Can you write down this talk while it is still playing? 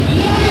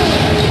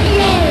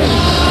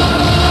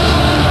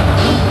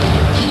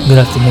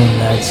Good afternoon,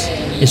 lads.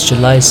 It's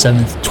July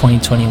 7th,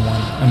 2021,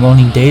 and we're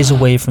only days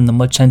away from the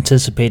much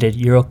anticipated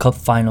Euro Cup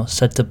final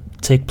set to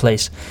take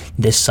place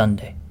this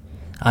Sunday.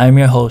 I am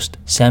your host,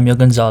 Samuel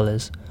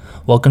Gonzalez.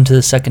 Welcome to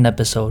the second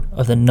episode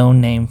of the No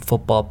Name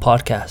Football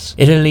Podcast.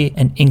 Italy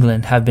and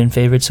England have been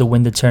favorites to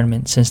win the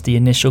tournament since the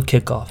initial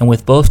kickoff, and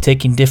with both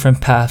taking different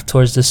paths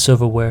towards the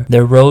silverware,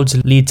 their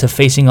roads lead to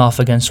facing off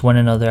against one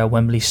another at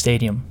Wembley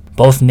Stadium.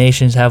 Both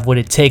nations have what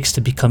it takes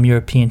to become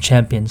European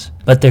champions,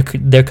 but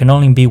there can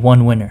only be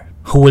one winner.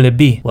 Who will it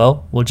be?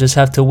 Well, we'll just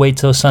have to wait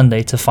till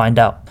Sunday to find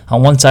out.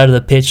 On one side of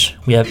the pitch,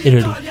 we have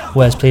Italy,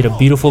 who has played a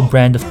beautiful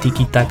brand of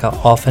tiki-taka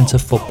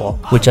offensive football,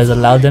 which has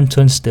allowed them to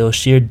instill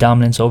sheer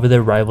dominance over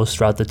their rivals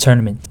throughout the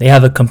tournament. They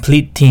have a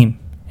complete team,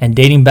 and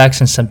dating back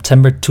since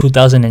September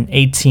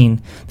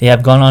 2018, they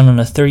have gone on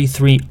a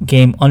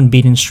 33-game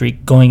unbeaten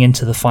streak going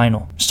into the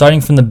final. Starting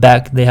from the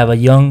back, they have a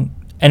young,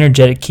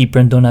 energetic keeper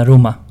in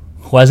Donnarumma,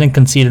 who hasn't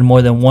conceded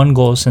more than one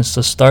goal since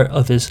the start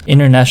of his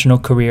international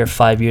career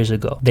 5 years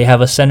ago. They have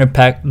a center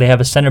back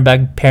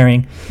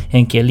pairing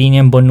in Chiellini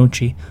and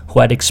Bonucci, who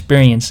had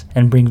experience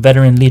and bring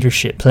veteran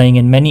leadership, playing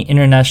in many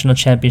international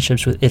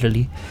championships with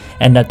Italy,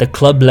 and at the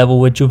club level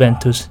with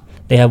Juventus.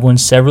 They have won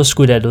several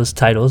Scudettos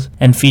titles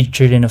and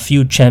featured in a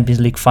few Champions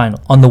League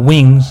finals. On the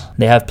wings,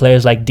 they have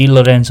players like Di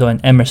Lorenzo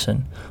and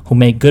Emerson, who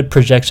make good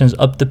projections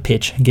up the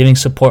pitch, giving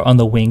support on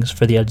the wings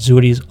for the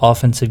Azzurri's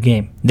offensive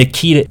game. The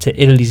key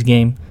to Italy's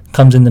game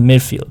comes in the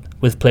midfield,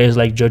 with players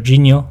like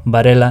Jorginho,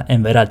 Barella,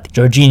 and Verratti.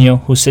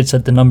 Jorginho, who sits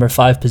at the number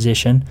 5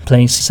 position,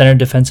 playing center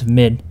defensive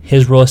mid,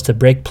 his role is to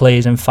break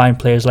plays and find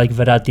players like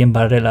Verratti and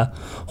Barella,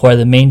 who are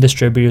the main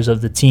distributors of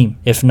the team.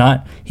 If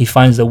not, he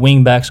finds the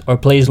wing backs or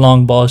plays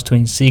long balls to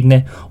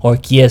Insigne or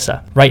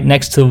Chiesa. Right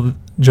next to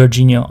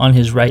Jorginho on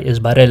his right is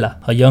Barella,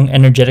 a young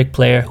energetic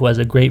player who has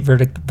a great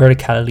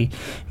verticality,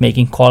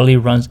 making quality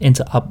runs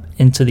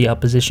into the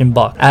opposition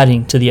box,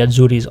 adding to the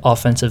Azzurri's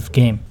offensive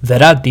game.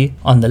 Verratti,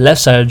 on the left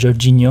side of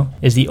Jorginho,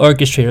 is the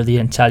orchestrator of the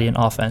Italian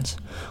offense,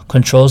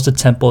 controls the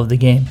tempo of the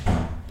game.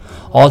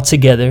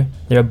 Altogether,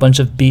 they're a bunch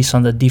of beasts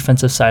on the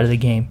defensive side of the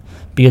game,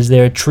 because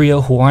they're a trio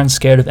who aren't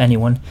scared of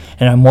anyone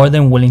and are more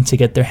than willing to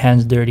get their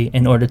hands dirty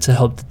in order to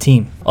help the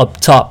team.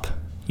 Up top,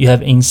 you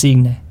have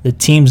Insigne, the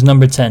team's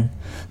number 10,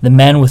 the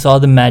man with all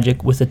the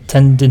magic, with a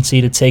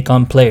tendency to take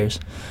on players,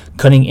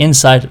 cutting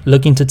inside,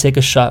 looking to take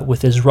a shot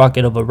with his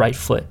rocket of a right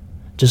foot.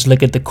 Just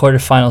look at the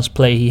quarterfinals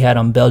play he had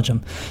on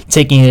Belgium,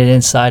 taking it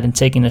inside and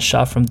taking a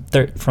shot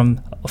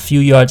from a few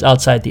yards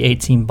outside the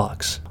 18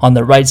 box. On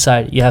the right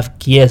side, you have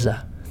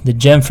Chiesa, the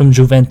gem from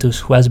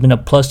Juventus, who has been a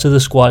plus to the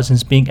squad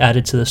since being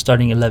added to the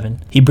starting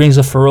 11. He brings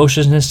a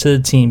ferociousness to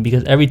the team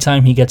because every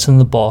time he gets on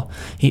the ball,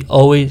 he's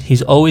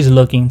always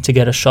looking to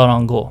get a shot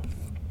on goal.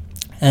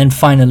 And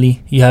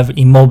finally, you have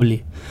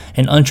Immobile,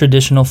 an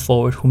untraditional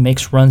forward who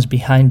makes runs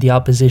behind the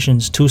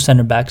opposition's 2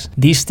 center backs,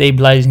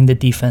 destabilizing the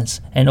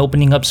defense and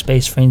opening up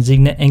space for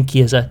Insigne and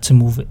Chiesa to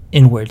move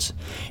inwards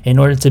in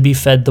order to be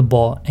fed the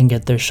ball and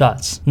get their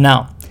shots.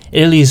 Now,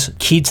 Italy's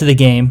key to the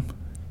game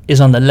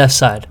is on the left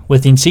side.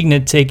 With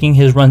Insigne taking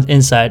his runs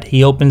inside,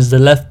 he opens the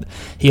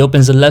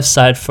left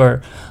side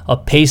for a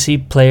pacey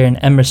player in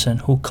Emerson,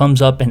 who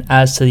comes up and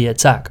adds to the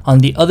attack. On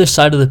the other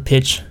side of the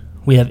pitch,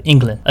 we have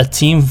England, a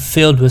team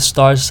filled with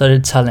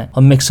star-studded talent,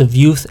 a mix of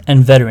youth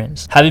and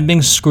veterans. Having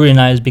been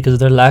scrutinized because of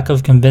their lack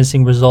of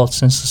convincing results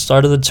since the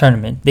start of the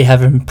tournament, they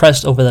have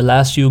impressed over the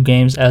last few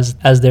games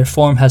as their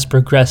form has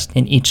progressed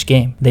in each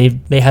game.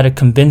 They had a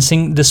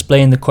convincing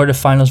display in the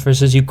quarterfinals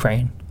versus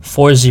Ukraine,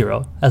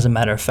 4-0 as a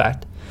matter of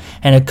fact,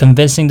 and a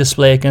convincing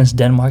display against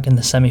Denmark in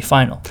the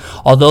semi-final.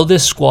 Although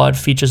this squad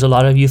features a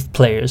lot of youth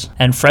players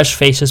and fresh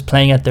faces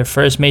playing at their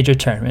first major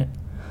tournament,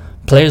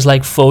 players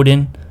like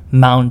Foden,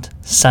 Mount,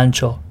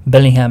 Sancho,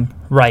 Bellingham,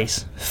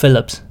 Rice,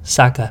 Phillips,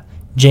 Saka,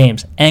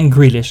 James, and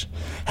Grealish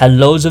had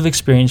loads of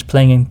experience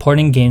playing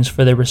important games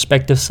for their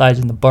respective sides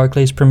in the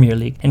Barclays Premier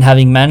League and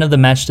having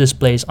man-of-the-match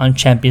displays on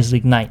Champions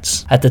League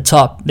nights. At the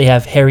top, they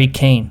have Harry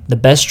Kane, the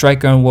best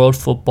striker in world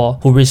football,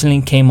 who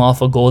recently came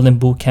off a Golden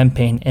Boot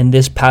campaign in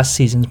this past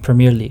season's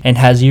Premier League and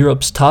has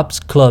Europe's top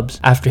clubs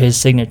after his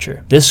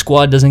signature. This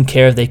squad doesn't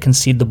care if they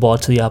concede the ball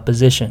to the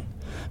opposition,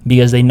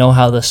 because they know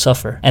how to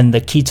suffer, and the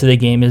key to the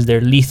game is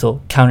their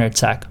lethal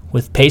counterattack,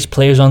 with pace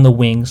players on the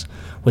wings,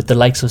 with the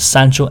likes of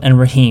Sancho and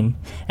Raheem,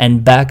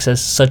 and backs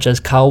such as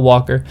Kyle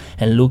Walker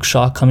and Luke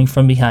Shaw coming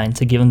from behind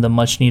to give him the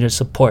much needed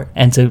support.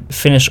 And to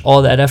finish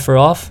all that effort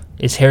off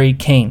is Harry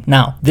Kane.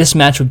 Now, this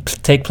match would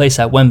take place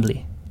at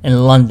Wembley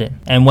in London,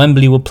 and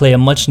Wembley will play a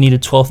much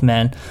needed 12th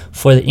man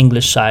for the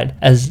English side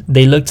as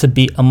they look to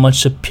beat a much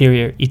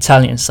superior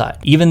Italian side.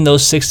 Even though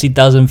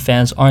 60,000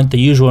 fans aren't the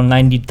usual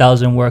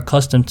 90,000 we're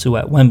accustomed to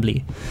at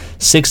Wembley,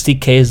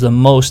 60k is the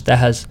most that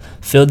has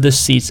filled the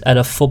seats at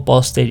a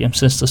football stadium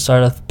since the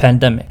start of the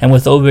pandemic. And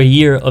with over a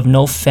year of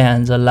no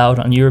fans allowed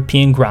on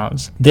European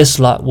grounds, this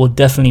lot will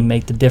definitely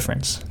make the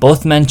difference.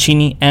 Both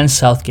Mancini and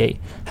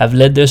Southgate have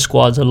led their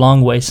squads a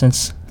long way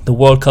since the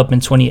World Cup in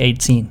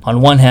 2018.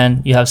 On one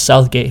hand, you have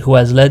Southgate, who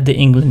has led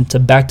England to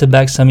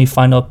back-to-back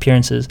semi-final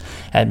appearances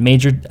at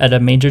major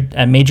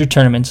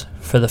tournaments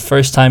for the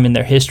first time in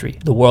their history,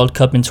 the World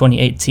Cup in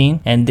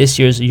 2018 and this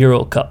year's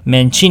Euro Cup.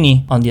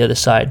 Mancini, on the other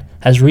side,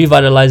 has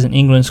revitalized an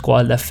England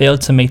squad that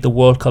failed to make the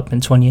World Cup in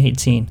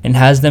 2018 and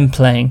has them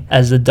playing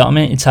as the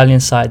dominant Italian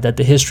side that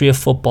the history of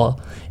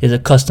football is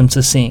accustomed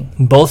to seeing.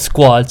 Both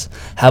squads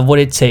have what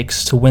it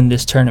takes to win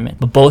this tournament,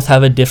 but both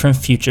have a different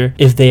future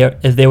if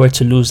they were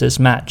to lose this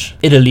match.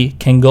 Italy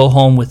can go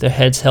home with their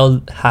heads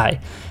held high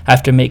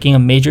after making a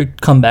major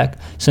comeback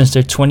since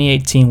their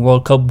 2018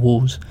 World Cup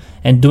woes,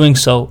 and doing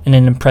so in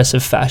an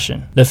impressive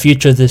fashion. The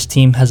future of this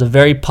team has a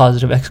very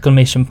positive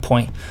exclamation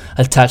point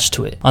attached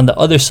to it. On the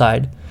other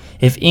side,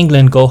 if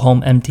England go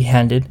home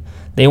empty-handed,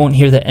 they won't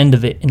hear the end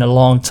of it in a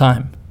long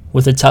time.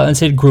 With a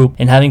talented group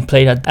and having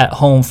played at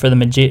home for the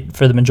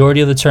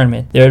majority of the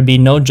tournament, there would be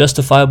no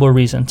justifiable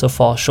reason to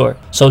fall short.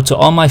 So to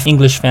all my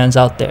English fans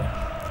out there,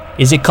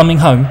 is it coming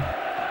home?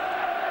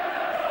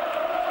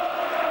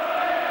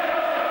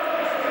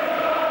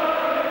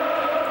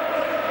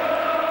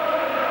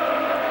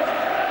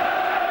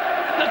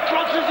 The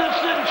crosses of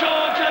St.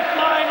 George.